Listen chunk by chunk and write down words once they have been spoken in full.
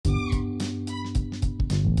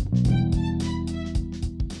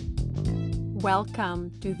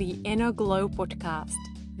Welcome to the Inner Glow podcast.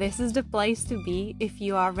 This is the place to be if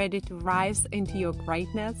you are ready to rise into your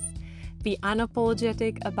greatness, be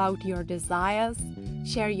unapologetic about your desires,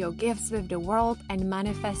 share your gifts with the world, and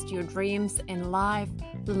manifest your dreams in life,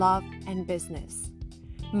 love, and business.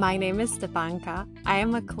 My name is Stepanka. I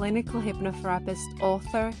am a clinical hypnotherapist,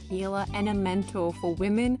 author, healer, and a mentor for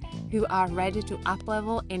women who are ready to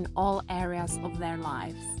up-level in all areas of their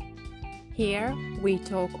lives. Here, we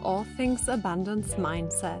talk all things abundance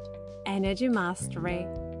mindset, energy mastery,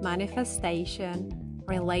 manifestation,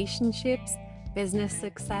 relationships, business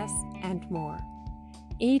success, and more.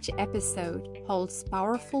 Each episode holds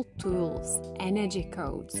powerful tools, energy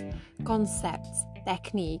codes, concepts,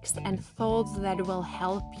 techniques, and thoughts that will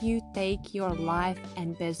help you take your life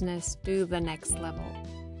and business to the next level.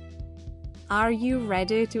 Are you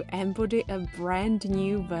ready to embody a brand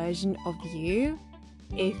new version of you?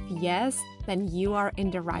 If yes, then you are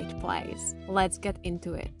in the right place. Let's get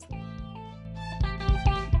into it.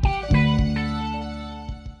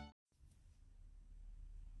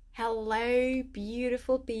 Hello,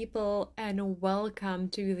 beautiful people, and welcome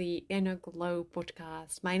to the Inner Glow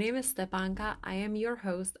podcast. My name is Stepanka. I am your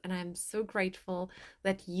host, and I'm so grateful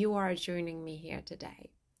that you are joining me here today.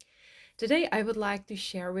 Today, I would like to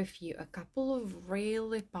share with you a couple of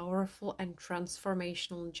really powerful and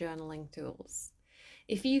transformational journaling tools.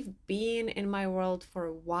 If you've been in my world for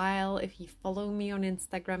a while, if you follow me on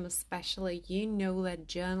Instagram especially, you know that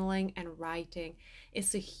journaling and writing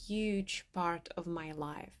is a huge part of my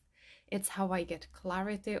life. It's how I get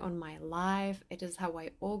clarity on my life. It is how I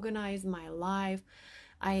organize my life.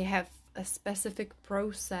 I have a specific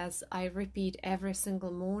process I repeat every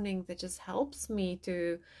single morning that just helps me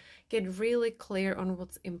to get really clear on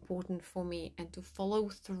what's important for me and to follow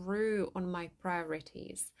through on my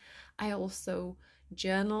priorities. I also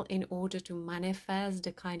journal in order to manifest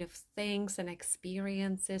the kind of things and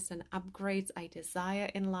experiences and upgrades I desire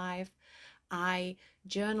in life. I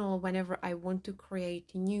journal whenever I want to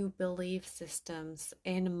create new belief systems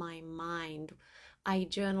in my mind. I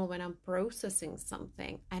journal when I'm processing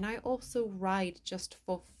something, and I also write just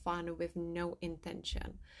for fun with no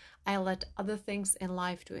intention. I let other things in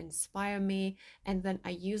life to inspire me, and then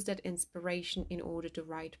I use that inspiration in order to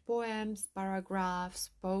write poems,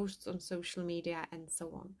 paragraphs, posts on social media, and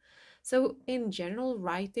so on. So in general,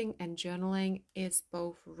 writing and journaling is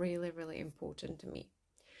both really, really important to me.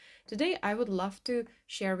 Today, I would love to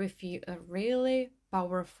share with you a really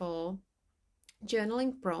powerful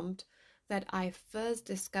journaling prompt that I first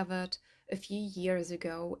discovered a few years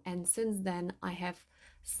ago, and since then I have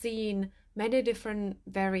seen many different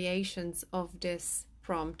variations of this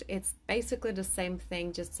prompt. It's basically the same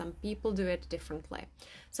thing, just some people do it differently.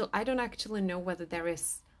 So I don't actually know whether there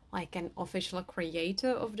is like an official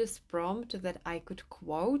creator of this prompt that I could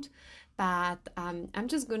quote, but I'm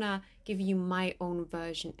just gonna give you my own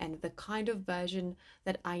version and the kind of version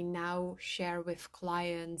that I now share with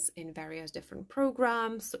clients in various different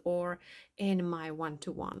programs or in my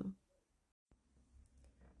one-to-one.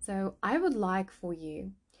 So I would like for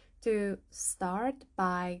you to start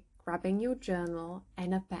by grabbing your journal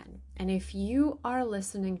and a pen. And if you are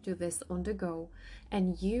listening to this on the go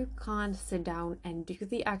and you can't sit down and do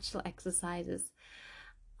the actual exercises,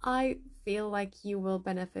 I feel like you will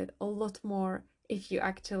benefit a lot more if you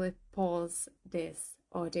actually pause this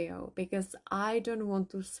audio, because I don't want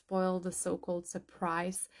to spoil the so-called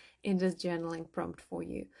surprise in this journaling prompt for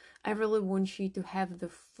you. I really want you to have the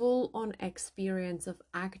full-on experience of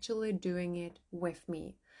actually doing it with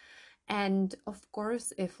me. And of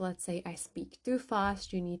course, if let's say I speak too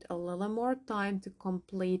fast, you need a little more time to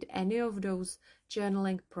complete any of those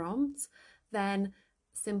journaling prompts, then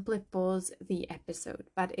simply pause the episode.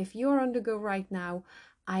 But if you're on the go right now,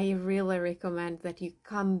 I really recommend that you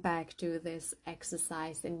come back to this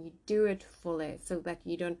exercise and you do it fully so that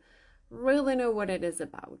you don't really know what it is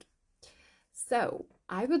about. So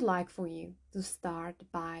I would like for you to start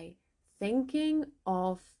by thinking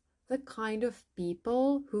of the kind of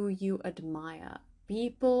people who you admire,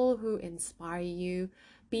 people who inspire you,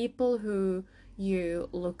 people who you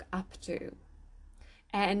look up to.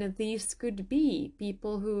 And these could be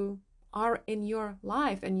people who are in your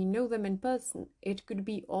life and you know them in person. It could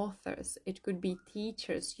be authors, it could be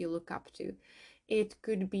teachers you look up to. It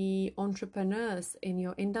could be entrepreneurs in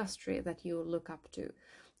your industry that you look up to.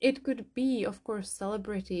 It could be, of course,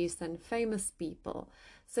 celebrities and famous people.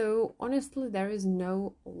 So honestly, there is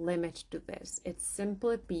no limit to this. It's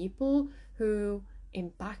simply people who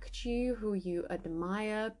impact you, who you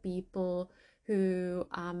admire, people who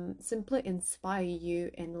simply inspire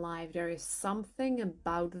you in life. There is something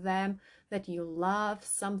about them that you love,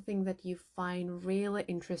 something that you find really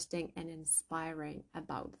interesting and inspiring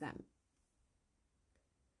about them.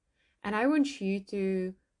 And I want you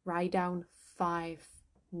to write down 5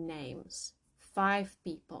 names, 5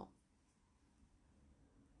 people.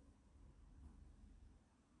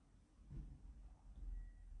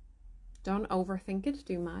 Don't overthink it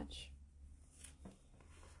too much.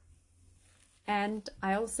 And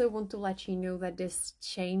I also want to let you know that this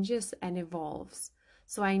changes and evolves.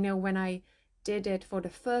 So I know when I did it for the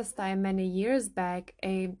first time many years back,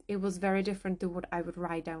 it was very different to what I would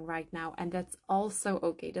write down right now. And that's also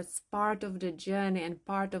okay. That's part of the journey and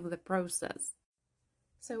part of the process.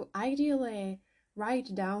 So ideally,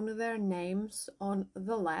 write down their names on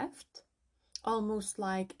the left, almost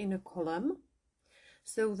like in a column,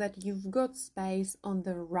 so that you've got space on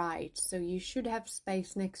the right. So you should have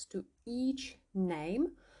space next to each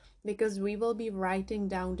name, because we will be writing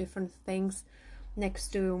down different things next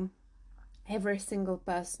to every single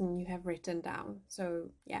person you have written down. So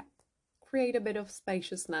yeah, create a bit of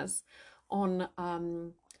spaciousness on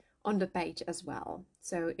the page as well.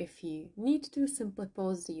 So if you need to, simply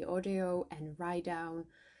pause the audio and write down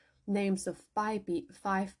names of 5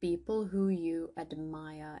 people who you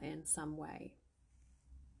admire in some way.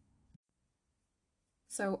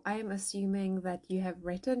 So I am assuming that you have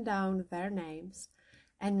written down their names,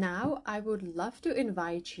 and now I would love to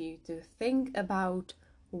invite you to think about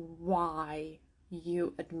why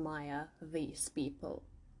you admire these people.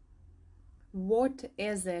 What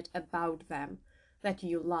is it about them that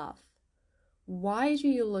you love? Why do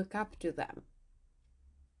you look up to them?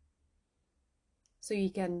 So you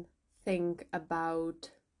can think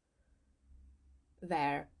about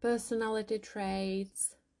their personality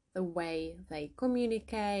traits, the way they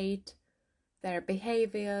communicate, their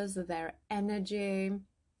behaviors, their energy,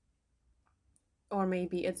 or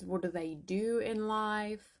maybe it's what they do in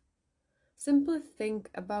life. Simply think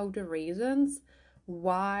about the reasons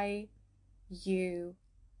why you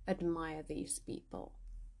admire these people.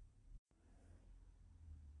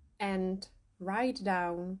 And write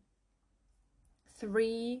down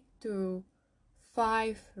 3 to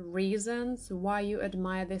 5 reasons why you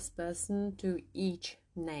admire this person to each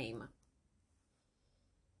name.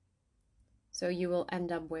 So you will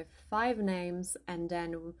end up with 5 names, and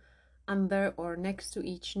then under or next to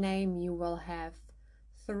each name you will have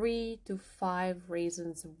 3 to 5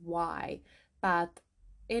 reasons why, but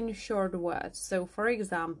in short words. So for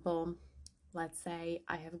example, let's say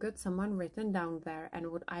I have got someone written down there,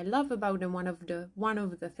 and what I love about them, one of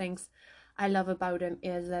the things I love about them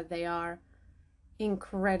is that they are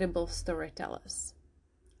incredible storytellers.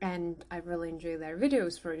 And I really enjoy their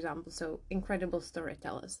videos, for example. So incredible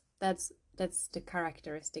storytellers. That's the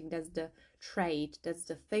characteristic, that's the trait, that's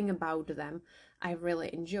the thing about them I really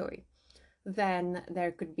enjoy. Then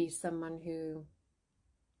there could be someone who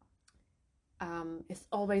is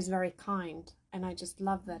always very kind, and I just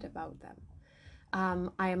love that about them.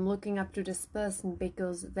 I am looking up to this person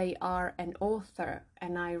because they are an author,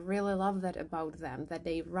 and I really love that about them, that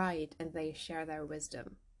they write and they share their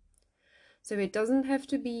wisdom. So it doesn't have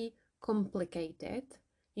to be complicated.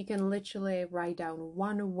 You can literally write down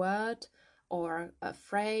one word or a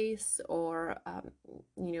phrase, or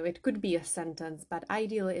it could be a sentence, but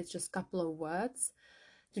ideally it's just a couple of words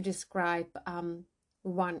to describe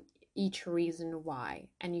each reason why.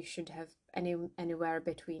 And you should have anywhere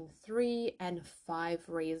between 3 and 5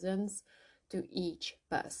 reasons to each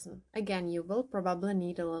person. Again, you will probably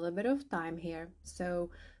need a little bit of time here, so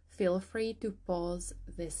feel free to pause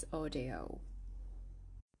this audio.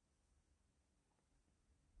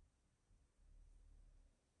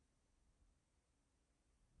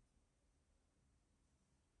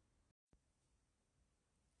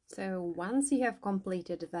 So once you have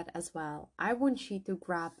completed that as well, I want you to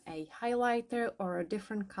grab a highlighter or a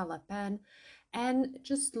different color pen and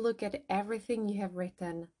just look at everything you have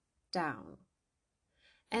written down.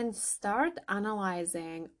 And start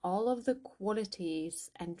analyzing all of the qualities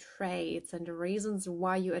and traits and the reasons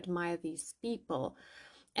why you admire these people,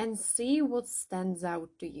 and see what stands out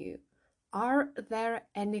to you. Are there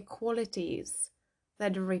any qualities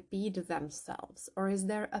that repeat themselves, or is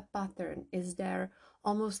there a pattern? Is there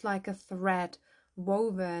almost like a thread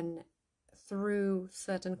woven through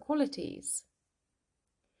certain qualities?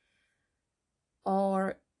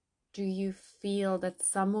 Or do you feel that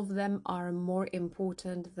some of them are more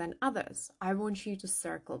important than others? I want you to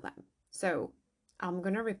circle them. So I'm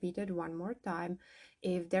going to repeat it one more time.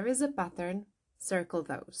 If there is a pattern, circle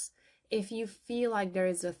those. If you feel like there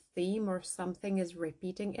is a theme or something is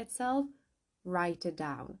repeating itself, write it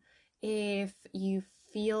down. If you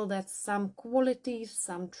feel that some qualities,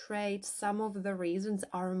 some traits, some of the reasons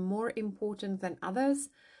are more important than others,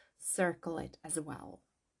 circle it as well.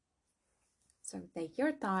 So take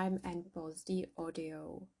your time and pause the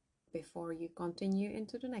audio before you continue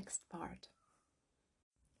into the next part.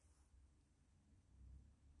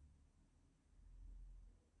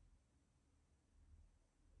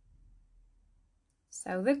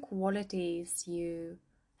 So the qualities you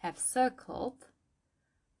have circled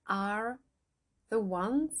are the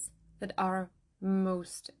ones that are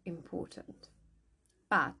most important.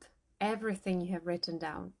 But everything you have written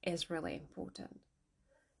down is really important.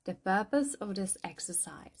 The purpose of this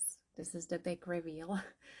exercise, this is the big reveal,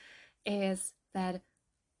 is that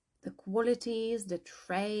the qualities, the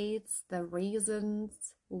traits, the reasons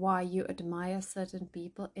why you admire certain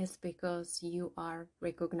people is because you are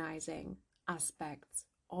recognizing aspects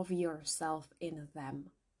of yourself in them.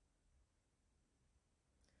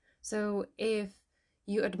 So if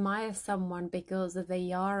you admire someone because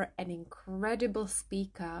they are an incredible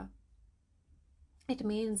speaker, it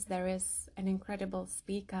means there is an incredible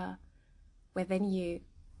speaker within you.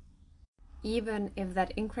 Even if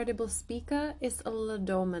that incredible speaker is a little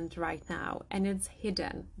dormant right now and it's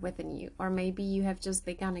hidden within you, or maybe you have just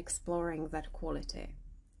begun exploring that quality.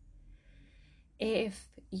 If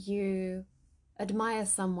you admire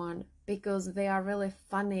someone because they are really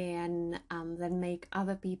funny and then make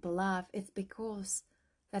other people laugh, it's because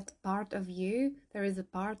that part of you, there is a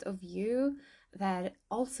part of you that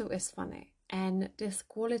also is funny. And this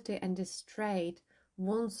quality and this trait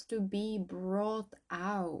wants to be brought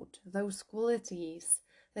out. Those qualities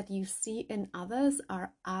that you see in others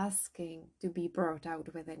are asking to be brought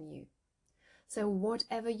out within you. So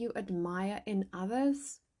whatever you admire in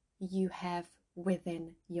others, you have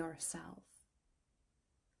within yourself.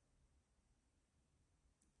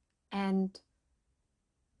 And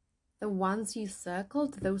the ones you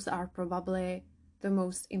circled, those are probably the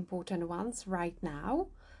most important ones right now.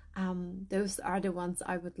 Those are the ones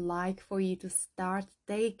I would like for you to start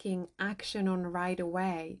taking action on right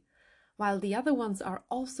away. While the other ones are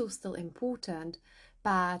also still important,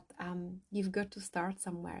 but you've got to start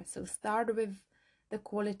somewhere. So start with the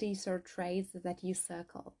qualities or traits that you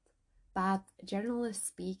circled. But generally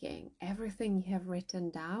speaking, everything you have written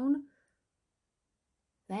down,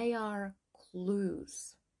 they are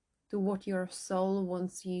clues to what your soul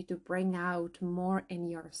wants you to bring out more in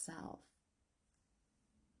yourself.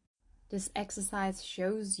 This exercise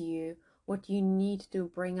shows you what you need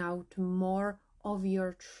to bring out more of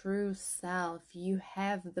your true self. You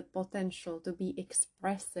have the potential to be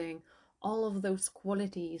expressing all of those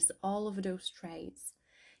qualities, all of those traits.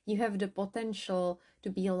 You have the potential to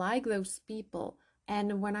be like those people.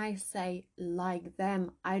 And when I say like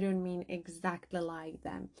them, I don't mean exactly like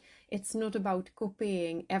them. It's not about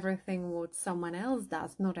copying everything what someone else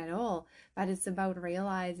does, not at all. But it's about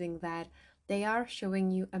realizing that they are showing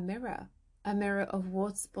you a mirror of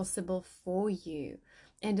what's possible for you.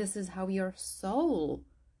 And this is how your soul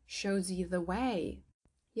shows you the way.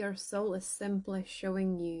 Your soul is simply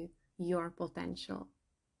showing you your potential.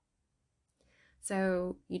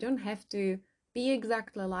 So you don't have to be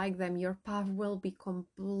exactly like them. Your path will be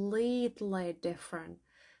completely different,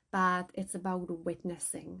 but it's about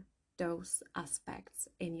witnessing those aspects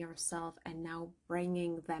in yourself and now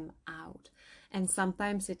bringing them out. And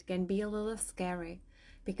sometimes it can be a little scary,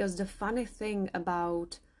 because the funny thing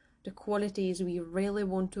about the qualities we really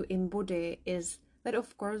want to embody is that,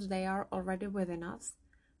 of course, they are already within us,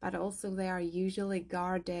 but also they are usually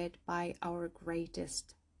guarded by our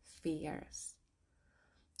greatest fears.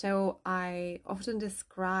 So I often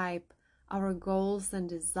describe our goals and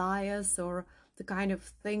desires, or the kind of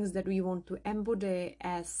things that we want to embody,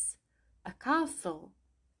 as a castle.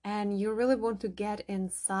 And you really want to get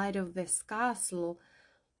inside of this castle,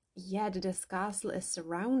 yet this castle is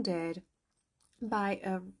surrounded by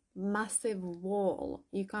a massive wall.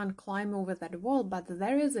 You can't climb over that wall, but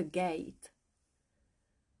there is a gate.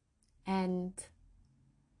 And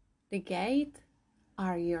the gate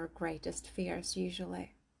are your greatest fears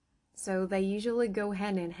usually. So they usually go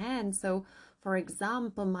hand in hand. So, for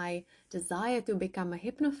example, my desire to become a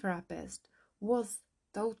hypnotherapist was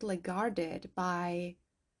totally guarded by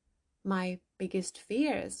my biggest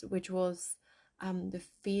fears, which was the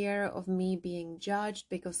fear of me being judged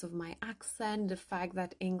because of my accent, the fact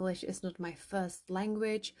that English is not my first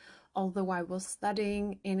language, although I was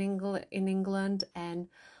studying in England, and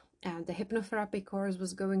the hypnotherapy course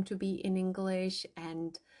was going to be in English,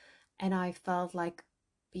 and I felt like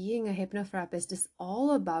being a hypnotherapist is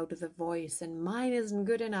all about the voice, and mine isn't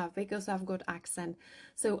good enough because I've got accent.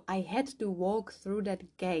 So I had to walk through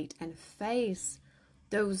that gate and face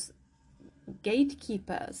those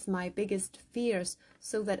gatekeepers, my biggest fears,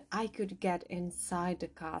 so that I could get inside the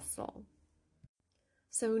castle.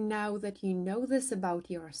 So now that you know this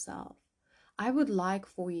about yourself, I would like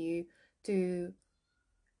for you to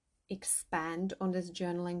expand on this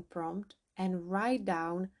journaling prompt and write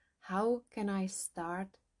down, how can I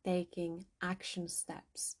start taking action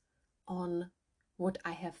steps on what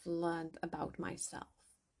I have learned about myself.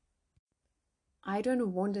 I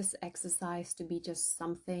don't want this exercise to be just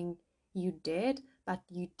something you did, but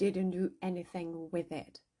you didn't do anything with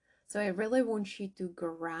it. So I really want you to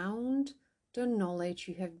ground the knowledge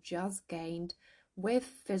you have just gained with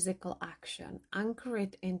physical action, anchor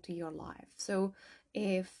it into your life. So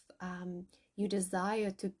if you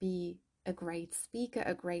desire to be a great speaker,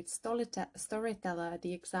 a great storyteller,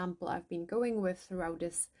 the example I've been going with throughout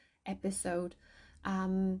this episode,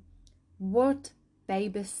 what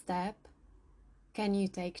baby step can you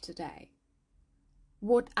take today?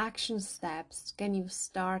 What action steps can you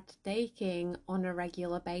start taking on a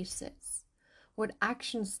regular basis? What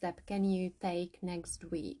action step can you take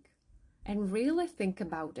next week? And really think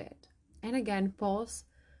about it. And again, pause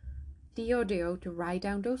the audio to write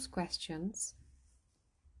down those questions.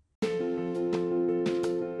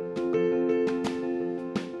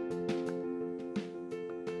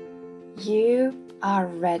 You are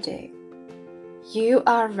ready. You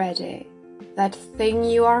are ready. That thing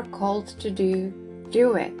you are called to do,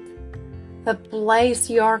 do it. The place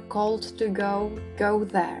you are called to go, go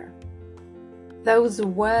there. Those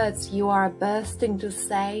words you are bursting to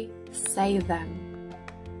say, say them.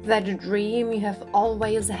 That dream you have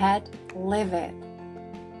always had, live it.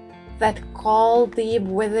 That call deep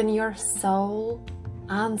within your soul,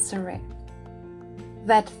 answer it.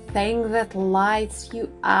 That thing that lights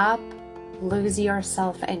you up, lose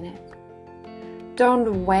yourself in it.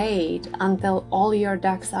 Don't wait until all your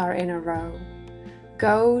ducks are in a row.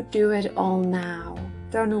 Go do it all now.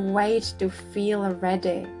 Don't wait to feel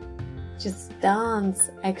ready. Just dance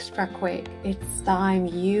extra quick. It's time.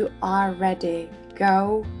 You are ready.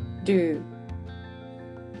 Go do.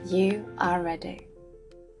 You are ready.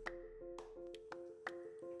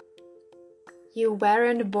 You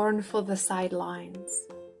weren't born for the sidelines.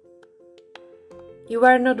 You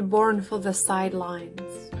were not born for the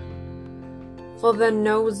sidelines, for the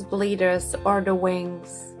nosebleeders or the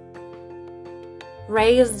wings.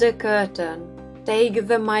 Raise the curtain, take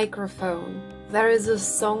the microphone, there is a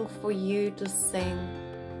song for you to sing.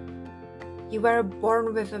 You were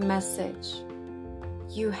born with a message.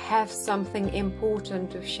 You have something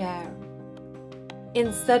important to share.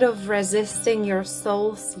 Instead of resisting your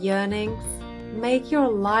soul's yearnings, make your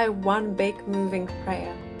life one big moving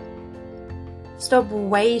prayer. Stop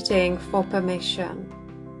waiting for permission.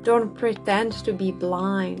 Don't pretend to be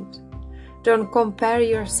blind. Don't compare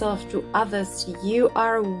yourself to others. You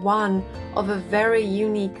are one of a very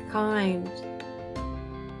unique kind.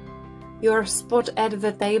 Your spot at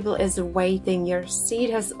the table is waiting. Your seat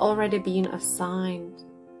has already been assigned.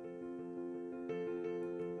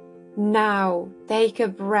 Now, take a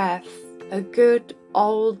breath, a good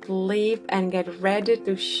old leap, and get ready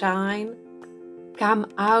to shine. Come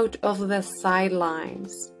out of the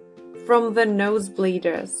sidelines, from the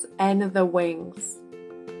nosebleeders and the wings.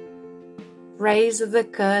 Raise the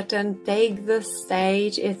curtain, take the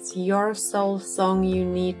stage, it's your soul song you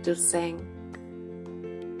need to sing.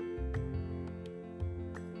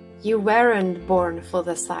 You weren't born for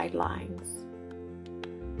the sidelines.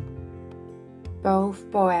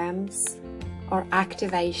 Both poems or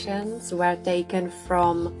activations were taken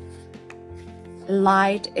from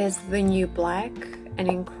Light is the New Black, an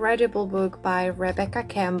incredible book by Rebecca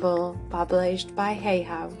Campbell, published by Hay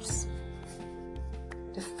House.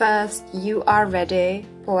 The first You Are Ready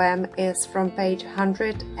poem is from page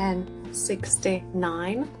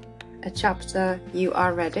 169, a chapter You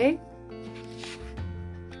Are Ready.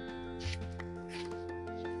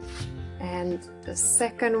 And the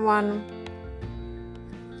second one,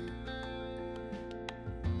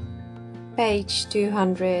 page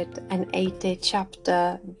 280,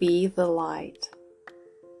 chapter Be the Light.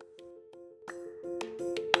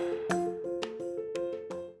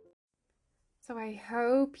 So I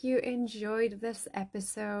hope you enjoyed this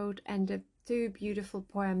episode and the two beautiful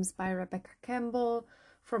poems by Rebecca Campbell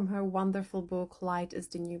from her wonderful book Light is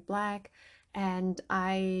the New Black. And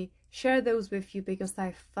I share those with you because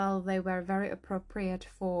I felt they were very appropriate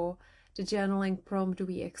for the journaling prompt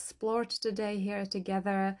we explored today here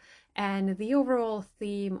together and the overall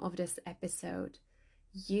theme of this episode.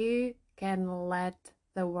 You can let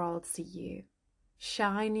the world see you.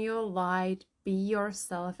 Shine your light, be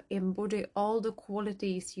yourself, embody all the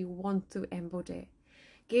qualities you want to embody.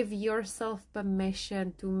 Give yourself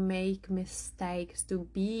permission to make mistakes, to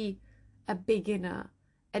be a beginner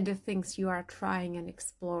at the things you are trying and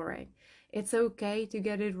exploring. It's okay to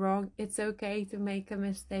get it wrong. It's okay to make a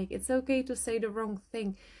mistake. It's okay to say the wrong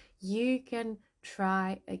thing. You can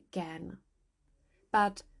try again.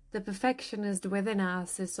 But the perfectionist within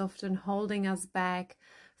us is often holding us back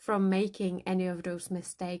from making any of those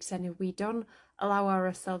mistakes. And if we don't allow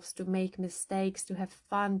ourselves to make mistakes, to have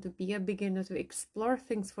fun, to be a beginner, to explore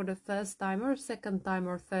things for the first time or second time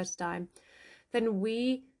or third time, then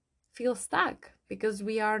we feel stuck because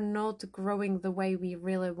we are not growing the way we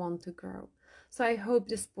really want to grow. So I hope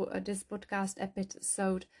this podcast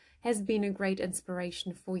episode has been a great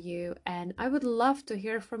inspiration for you, and I would love to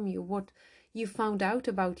hear from you what you found out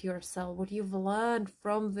about yourself, what you've learned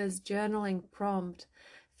from this journaling prompt.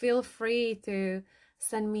 Feel free to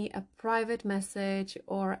send me a private message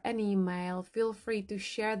or an email. Feel free to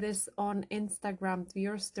share this on Instagram to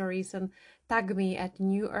your stories and tag me at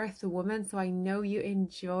New Earth Woman so I know you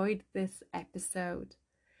enjoyed this episode.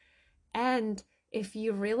 And if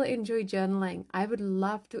you really enjoy journaling, I would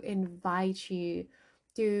love to invite you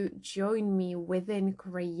to join me within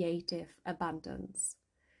Creative Abundance.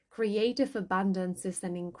 Creative Abundance is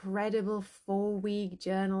an incredible 4-week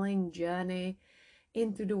journaling journey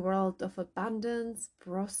into the world of abundance,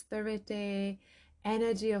 prosperity,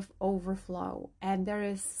 energy of overflow. And there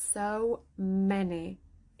is so many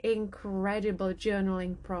incredible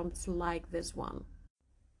journaling prompts like this one.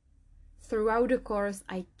 Throughout the course,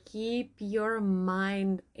 I keep your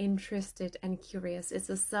mind interested and curious. It's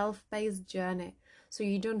a self-paced journey, so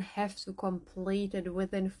you don't have to complete it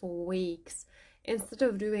within 4 weeks. Instead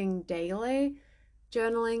of doing daily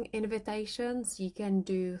journaling invitations, you can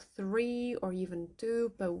do 3 or even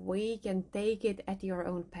 2 per week and take it at your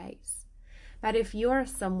own pace. But if you are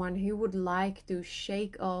someone who would like to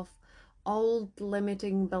shake off old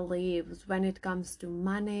limiting beliefs when it comes to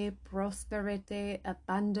money, prosperity,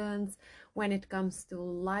 abundance, when it comes to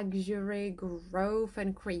luxury, growth,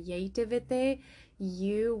 and creativity,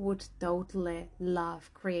 you would totally love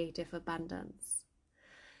Creative Abundance.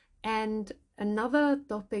 And another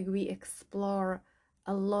topic we explore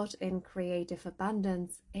a lot in Creative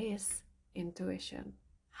Abundance is intuition.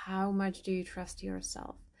 How much do you trust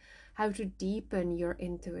yourself? How to deepen your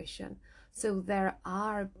intuition. So there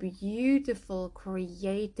are beautiful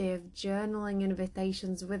creative journaling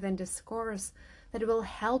invitations within this course that will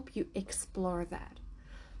help you explore that.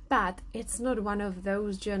 But it's not one of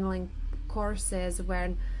those journaling courses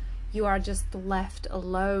where you are just left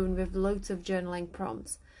alone with loads of journaling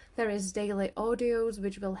prompts. There is daily audios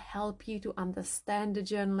which will help you to understand the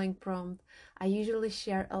journaling prompt. I usually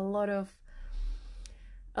share a lot of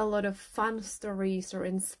fun stories or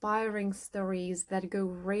inspiring stories that go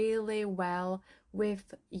really well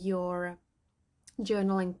with your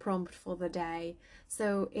journaling prompt for the day.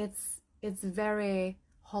 So it's very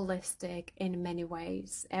holistic in many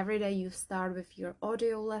ways. Every day you start with your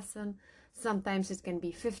audio lesson. Sometimes it can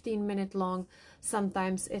be 15-minute long,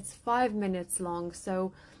 sometimes it's 5 minutes long,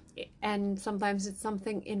 and sometimes it's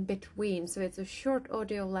something in between. So it's a short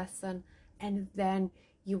audio lesson, and then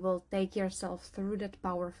you will take yourself through that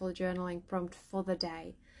powerful journaling prompt for the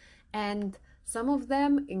day. And some of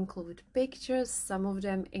them include pictures, some of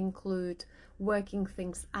them include working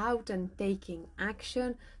things out and taking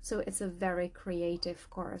action. So it's a very creative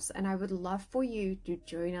course, and I would love for you to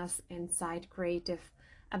join us inside Creative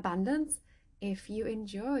Abundance if you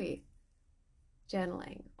enjoy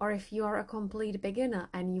journaling, or if you are a complete beginner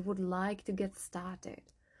and you would like to get started,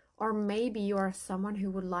 or maybe you are someone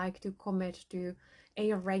who would like to commit to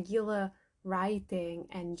a regular writing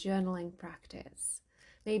and journaling practice.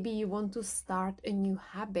 Maybe you want to start a new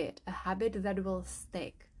habit, a habit that will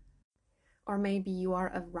stick. Or maybe you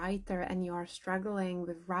are a writer and you are struggling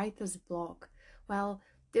with writer's block. Well,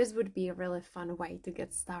 this would be a really fun way to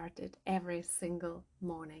get started every single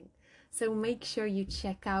morning. So make sure you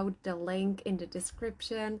check out the link in the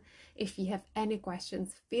description. If you have any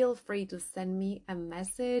questions, feel free to send me a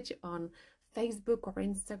message on Facebook or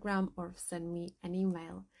Instagram, or send me an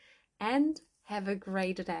email. And have a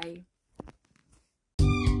great day.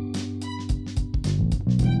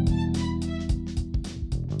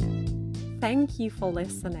 Thank you for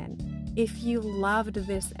listening. If you loved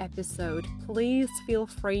this episode, please feel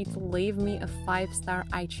free to leave me a 5-star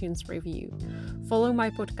iTunes review. Follow my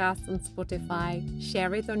podcast on Spotify,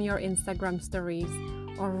 share it on your Instagram stories,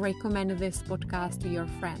 or recommend this podcast to your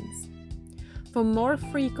friends. For more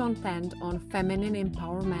free content on feminine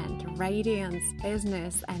empowerment, radiance,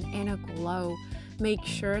 business, and inner glow, make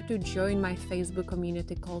sure to join my Facebook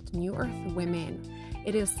community called New Earth Women.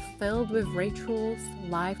 It is filled with rituals,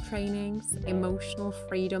 live trainings, emotional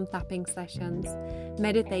freedom tapping sessions,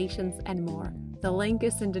 meditations, and more. The link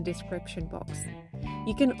is in the description box.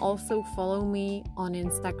 You can also follow me on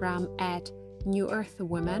Instagram at New Earth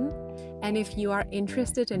Women. And if you are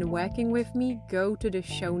interested in working with me, go to the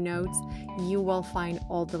show notes. You will find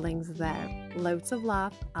all the links there. Loads of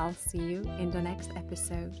love. I'll see you in the next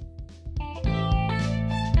episode.